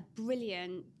a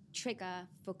brilliant trigger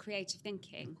for creative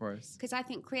thinking. Of course. Because I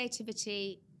think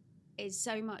creativity is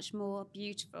so much more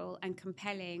beautiful and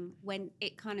compelling when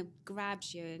it kind of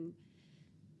grabs you and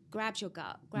grabs your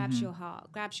gut, grabs your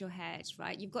heart, grabs your head,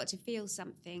 right? You've got to feel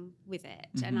something with it.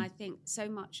 And I think so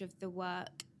much of the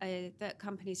work that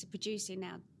companies are producing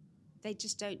now, they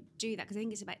just don't do that because I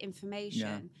think it's about information.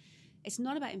 Yeah. It's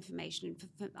not about information.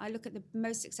 I look at the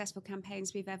most successful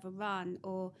campaigns we've ever run,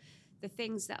 or the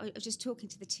things that I was just talking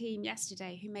to the team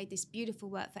yesterday who made this beautiful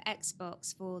work for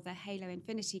Xbox for the Halo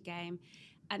Infinity game.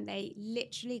 And they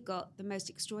literally got the most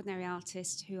extraordinary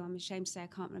artist, who I'm ashamed to say I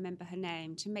can't remember her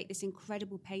name, to make this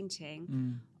incredible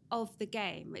painting of the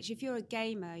game, which if you're a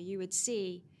gamer, you would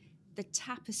see the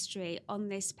tapestry on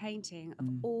this painting of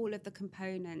all of the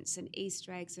components and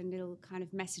Easter eggs and little kind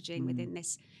of messaging within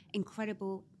this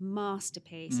incredible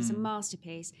masterpiece. It's a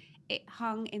masterpiece. It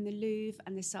hung in the Louvre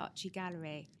and the Saatchi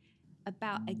Gallery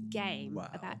about a game,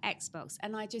 about Xbox.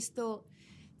 And I just thought,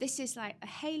 this is like a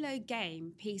Halo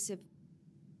game piece of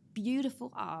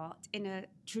beautiful art in a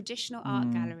traditional art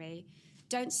gallery.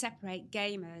 Don't separate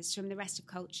gamers from the rest of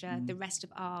culture, the rest of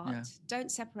art. Yeah.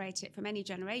 Don't separate it from any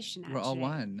generation, actually. We're all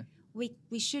one.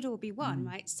 We should all be one,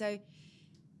 right? So,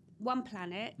 one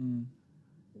planet.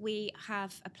 We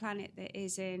have a planet that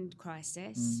is in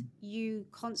crisis. You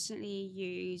constantly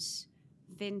use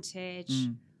vintage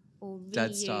or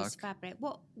reuse fabric.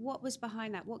 What was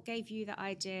behind that? What gave you the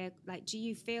idea? Like, do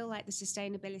you feel like the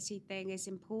sustainability thing is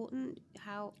important?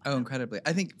 Incredibly.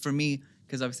 I think for me,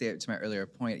 because obviously to my earlier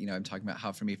point, you know, I'm talking about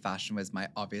how for me fashion was my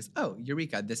obvious,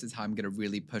 eureka, this is how I'm going to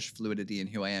really push fluidity in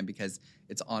who I am, because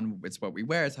it's what we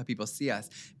wear, it's how people see us.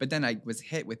 But then I was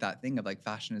hit with that thing of like,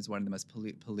 fashion is one of the most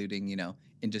polluting, you know,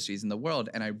 industries in the world.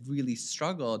 And I really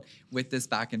struggled with this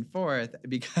back and forth,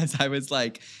 because I was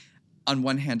like, on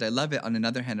one hand, I love it. On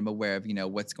another hand, I'm aware of, you know,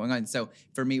 what's going on. So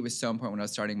for me, it was so important when I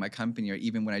was starting my company, or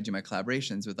even when I do my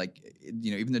collaborations with, like,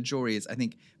 you know, even the jewelry is, I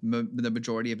think the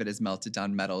majority of it is melted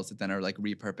down metals that then are like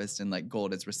repurposed, and like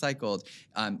gold is recycled.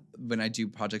 When I do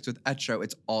projects with Etro,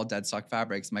 it's all dead stock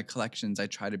fabrics. My collections, I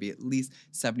try to be at least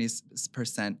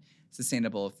 70%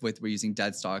 sustainable we're using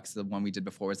dead stocks. The one we did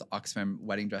before was the Oxfam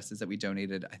wedding dresses that we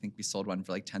donated. I think we sold one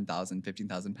for like 10,000,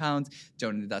 15,000 pounds,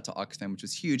 donated that to Oxfam, which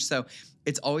was huge. So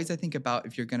it's always, I think, about,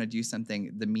 if you're going to do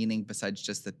something, the meaning besides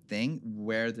just the thing,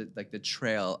 where the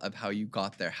trail of how you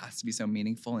got there has to be so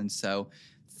meaningful and so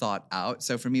thought out.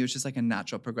 So for me, it was just like a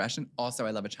natural progression. Also,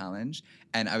 I love a challenge.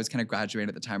 And I was kind of graduating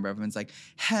at the time where everyone's like,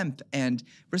 hemp and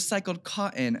recycled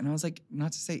cotton. And I was like,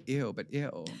 not to say ew, but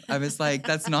ew. I was like,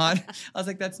 that's not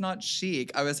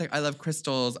chic. I was like, I love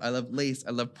crystals, I love lace,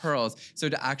 I love pearls. So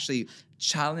to actually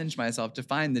challenge myself to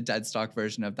find the dead stock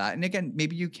version of that. And again,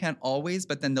 maybe you can't always,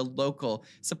 but then the local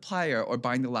supplier, or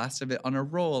buying the last of it on a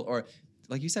roll, or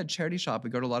like you said, charity shop. We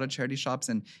go to a lot of charity shops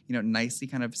and, you know, nicely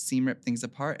kind of seam rip things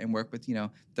apart and work with, you know,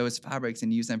 those fabrics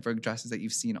and use them for dresses that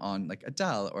you've seen on like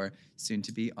Adele or soon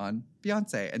to be on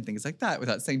Beyonce and things like that,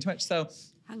 without saying too much. So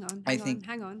hang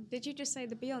on. Did you just say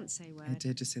the Beyonce word? I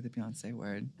did just say the Beyonce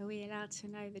word. Are we allowed to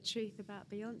know the truth about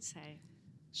Beyonce?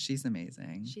 She's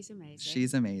amazing.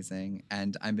 She's amazing.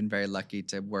 And I've been very lucky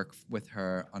to work with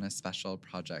her on a special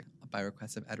project by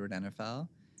request of Edward NFL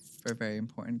for a very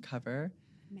important cover.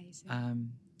 Amazing.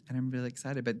 And I'm really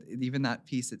excited. But even that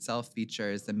piece itself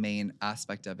features, the main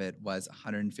aspect of it was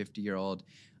 150-year-old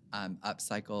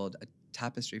upcycled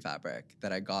tapestry fabric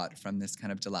that I got from this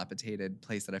kind of dilapidated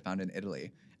place that I found in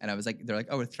Italy. And I was like, they're like,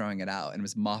 oh, we're throwing it out. And it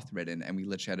was moth ridden. And we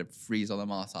literally had to freeze all the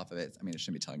moths off of it. I mean, I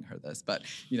shouldn't be telling her this, but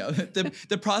you know,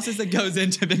 the process that goes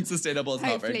into being sustainable is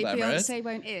not very glamorous. Hopefully Beyonce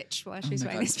won't itch while she's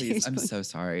wearing this please. I'm so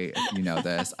sorry if you know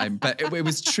this. But it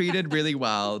was treated really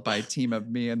well by a team of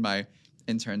me and my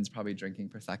interns probably drinking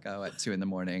Prosecco at 2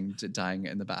 a.m, dying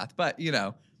in the bath. But, you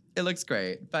know, it looks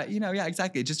great. But, you know, yeah,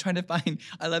 exactly. Just trying to find,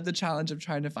 I love the challenge of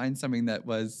trying to find something that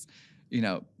was, you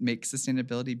know, make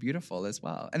sustainability beautiful as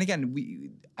well. And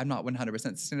again, I'm not 100%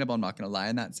 sustainable. I'm not going to lie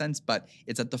in that sense, but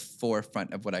it's at the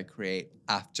forefront of what I create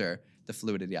after the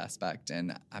fluidity aspect,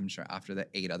 and I'm sure after the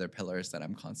 8 other pillars that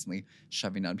I'm constantly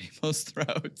shoving down people's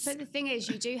throats. But the thing is,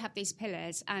 you do have these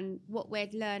pillars, and what we're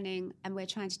learning and we're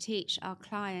trying to teach our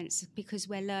clients, because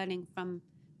we're learning from,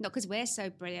 not because we're so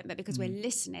brilliant, but because we're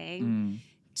listening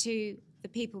to the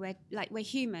people. We're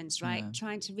humans, right? Yeah.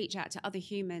 Trying to reach out to other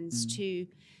humans to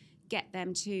get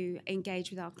them to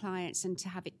engage with our clients and to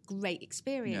have great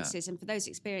experiences, and for those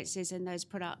experiences and those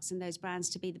products and those brands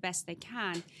to be the best they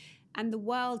can. And the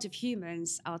world of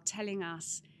humans are telling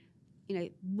us, you know,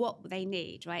 what they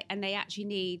need, right? And they actually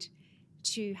need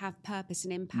to have purpose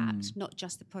and impact, not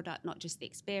just the product, not just the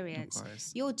experience. Of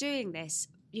course. You're doing this,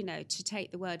 you know, to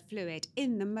take the word fluid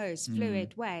in the most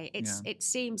fluid way. It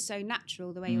seems so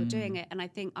natural the way you're doing it. And I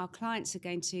think our clients are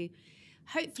going to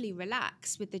hopefully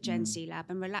relax with the Gen Z Lab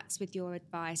and relax with your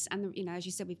advice. And, you know, as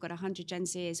you said, we've got 100 Gen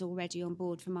Zers already on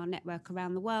board from our network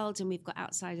around the world, and we've got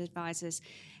outside advisors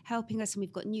helping us, and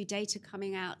we've got new data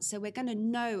coming out. So we're going to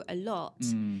know a lot.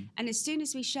 And as soon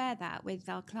as we share that with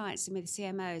our clients and with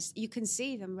CMOs, you can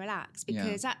see them relax,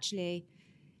 because actually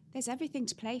there's everything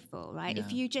to play for, right?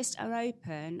 If you just are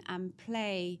open and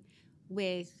play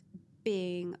with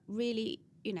being really,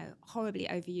 you know, horribly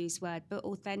overused word, but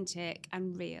authentic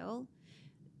and real,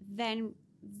 then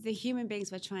the human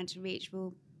beings we're trying to reach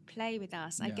will play with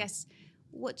us. I guess,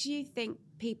 what do you think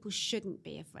people shouldn't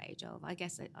be afraid of? I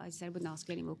guess I said I wouldn't ask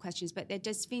you any more questions, but there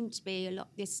does seem to be a lot.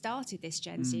 They started this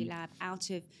Gen Z Lab out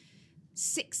of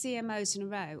 6 CMOs in a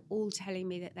row, all telling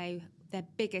me that their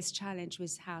biggest challenge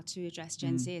was how to address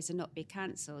Gen Zers and not be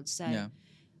cancelled. So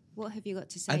what have you got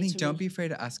to say? I think don't be afraid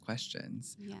to ask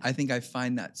questions. Yeah. I think I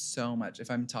find that so much. If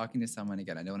I'm talking to someone,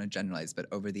 again, I don't want to generalize, but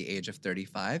over the age of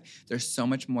 35, they're so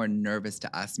much more nervous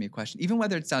to ask me a question, even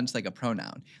whether it's down to like a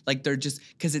pronoun. Like they're just,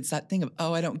 because it's that thing of,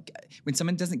 oh, I don't get, when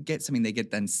someone doesn't get something, they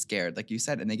get then scared, like you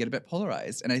said, and they get a bit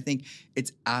polarized. And I think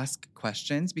it's ask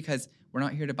questions, because we're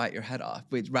not here to bite your head off.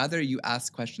 We'd rather you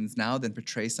ask questions now than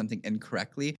portray something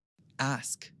incorrectly.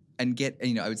 Ask and get,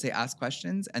 you know, I would say ask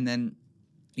questions, and then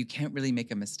you can't really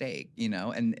make a mistake, you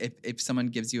know? And if someone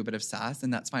gives you a bit of sass, then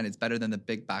that's fine. It's better than the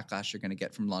big backlash you're going to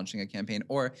get from launching a campaign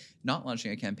or not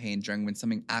launching a campaign during when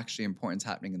something actually important is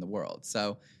happening in the world.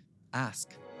 So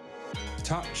ask.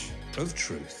 Touch of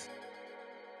Truth.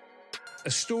 A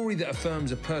story that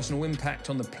affirms a personal impact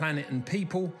on the planet and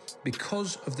people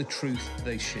because of the truth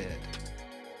they shared.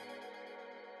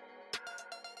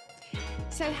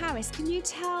 So Harris, can you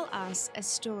tell us a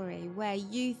story where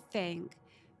you think,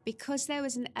 because there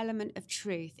was an element of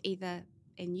truth, either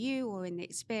in you or in the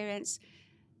experience,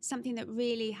 something that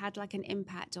really had like an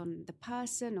impact on the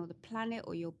person or the planet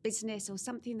or your business, or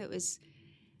something that was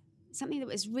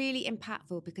really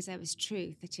impactful because there was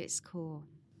truth at its core?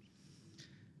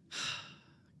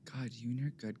 God, you and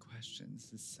your good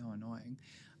questions. This is so annoying.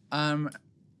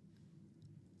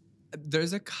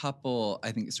 There's a couple,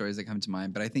 I think, stories that come to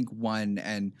mind, but I think one,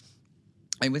 and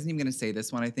I wasn't even going to say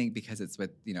this one, I think, because it's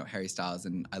with, you know, Harry Styles,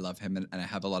 and I love him, and I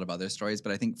have a lot of other stories.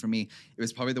 But I think for me, it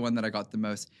was probably the one that I got the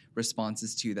most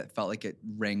responses to that felt like it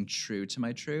rang true to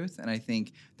my truth. And I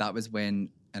think that was when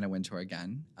Anna Wintour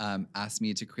again asked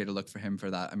me to create a look for him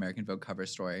for that American Vogue cover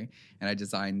story. And I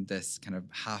designed this kind of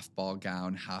half ball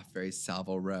gown, half very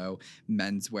Savile Row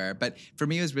menswear. But for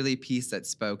me, it was really a piece that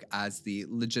spoke as the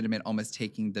legitimate, almost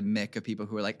taking the mick of people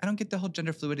who were like, I don't get the whole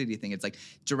gender fluidity thing. It's like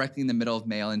directly in the middle of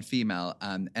male and female.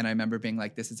 And I remember being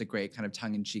like, this is a great kind of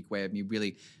tongue-in-cheek way of me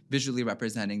really visually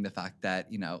representing the fact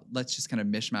that, you know, let's just kind of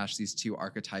mishmash these two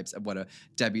archetypes of what a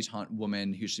debutante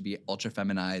woman who should be ultra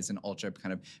feminized and ultra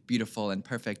kind of beautiful and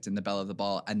perfect and the belle of the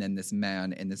ball, and then this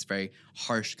man in this very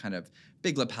harsh kind of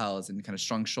big lapels and kind of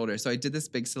strong shoulders. So I did this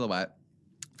big silhouette.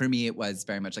 For me, it was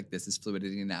very much like, this is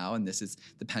fluidity now, and this is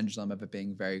the pendulum of it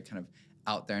being very kind of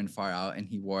out there and far out, and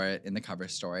he wore it in the cover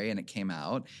story, and it came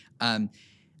out. And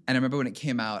I remember when it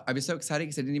came out, I was so excited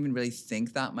because I didn't even really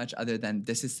think that much other than,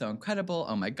 this is so incredible.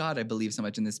 Oh my God, I believe so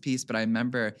much in this piece. But I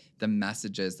remember the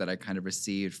messages that I kind of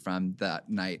received from that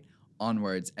night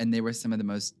onwards. And they were some of the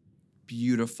most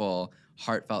beautiful,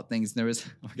 heartfelt things. And there was,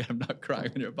 oh my God, I'm not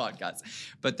crying on your podcast.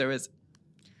 But there was,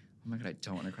 oh my God, I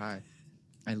don't want to cry.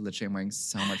 I literally am wearing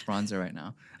so much bronzer right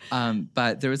now.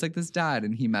 But there was like this dad,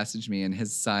 and he messaged me, and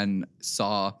his son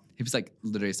he was like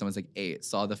literally someone's like 8,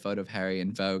 saw the photo of Harry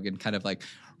in Vogue and kind of like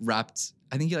wrapped,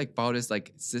 I think he like borrowed his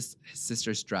like his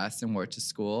sister's dress and wore it to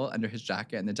school under his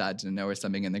jacket, and the dad didn't know or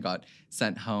something, and they got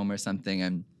sent home or something.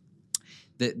 And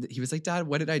he was like, Dad,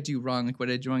 what did I do wrong? Like, what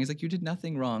did I do wrong? He's like, you did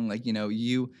nothing wrong. Like, you know,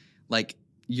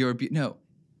 no,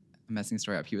 I'm messing the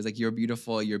story up. He was like, you're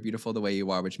beautiful the way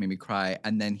you are, which made me cry.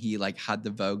 And then he like had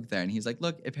the Vogue there, and he's like,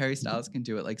 look, if Harry Styles can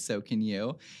do it, like, so can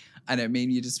you. And it made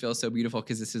me just feel so beautiful,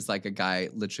 because this is like a guy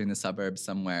literally in the suburbs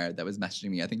somewhere that was messaging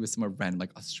me. I think it was somewhere random,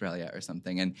 like Australia or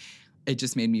something. And it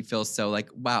just made me feel so like,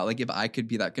 wow, like if I could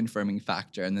be that confirming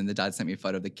factor. And then the dad sent me a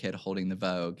photo of the kid holding the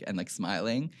Vogue and like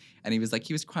smiling. And he was like,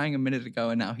 he was crying a minute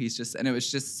ago, and now he's just, and it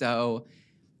was just so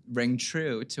ring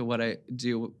true to what I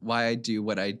do, why I do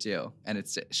what I do. And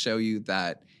it's to show you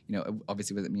that, you know,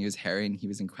 obviously with me, it was Harry, and he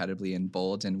was incredibly and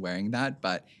bold in wearing that,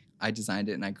 but I designed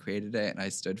it and I created it and I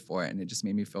stood for it, and it just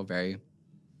made me feel very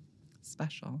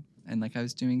special and like I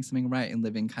was doing something right and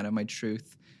living kind of my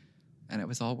truth, and it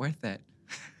was all worth it.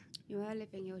 You are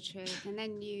living your truth, and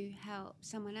then you help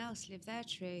someone else live their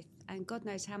truth, and God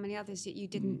knows how many others that you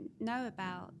didn't know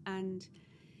about. And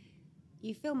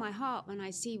you fill my heart when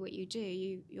I see what you do.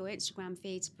 Your Instagram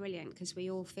feed's brilliant, because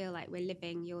we all feel like we're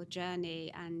living your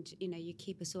journey, and you know, you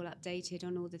keep us all updated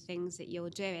on all the things that you're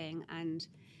doing, and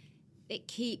it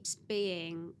keeps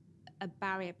being a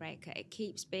barrier breaker. It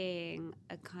keeps being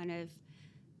a kind of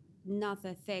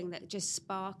another thing that just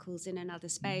sparkles in another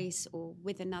space, or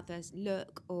with another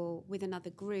look, or with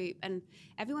another group. And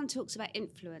everyone talks about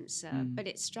influencer, but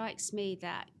it strikes me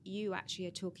that you actually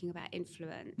are talking about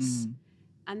influence.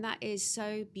 And that is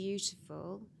so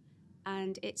beautiful,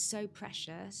 and it's so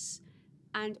precious,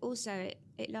 and also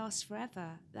it lasts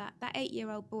forever. That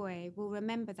 8-year-old boy will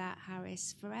remember that,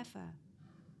 Harris, forever.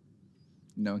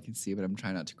 No one can see, but I'm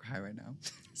trying not to cry right now.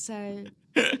 So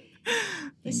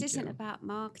this isn't about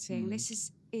marketing.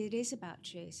 It is about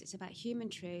truth. It's about human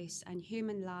truths and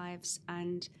human lives,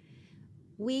 and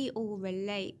we all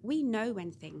relate. We know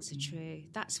when things are true.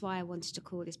 That's why I wanted to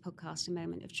call this podcast A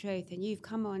Moment of Truth. And you've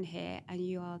come on here, and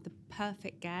you are the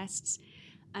perfect guests.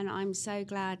 And I'm so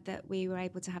glad that we were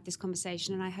able to have this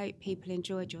conversation, and I hope people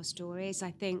enjoyed your stories.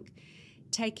 I think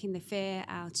taking the fear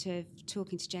out of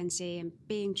talking to Gen Z and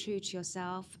being true to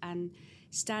yourself and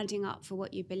standing up for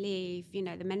what you believe, you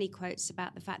know, the many quotes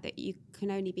about the fact that you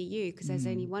can only be you because there's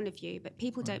only one of you, but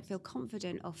people don't feel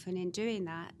confident often in doing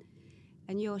that.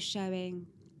 And you're showing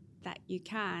that you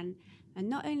can. And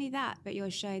not only that, but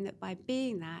you're showing that by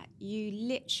being that, you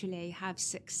literally have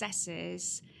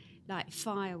successes like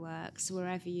fireworks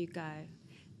wherever you go.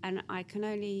 And I can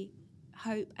only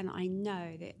hope, and I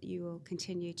know that you will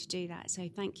continue to do that. So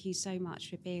thank you so much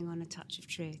for being on A Touch of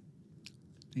Truth.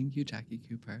 Thank you, Jackie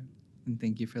Cooper. And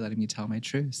thank you for letting me tell my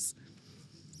truths.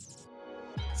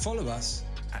 Follow us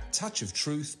at Touch of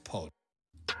Truth Pod.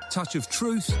 Touch of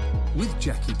Truth with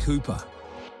Jackie Cooper.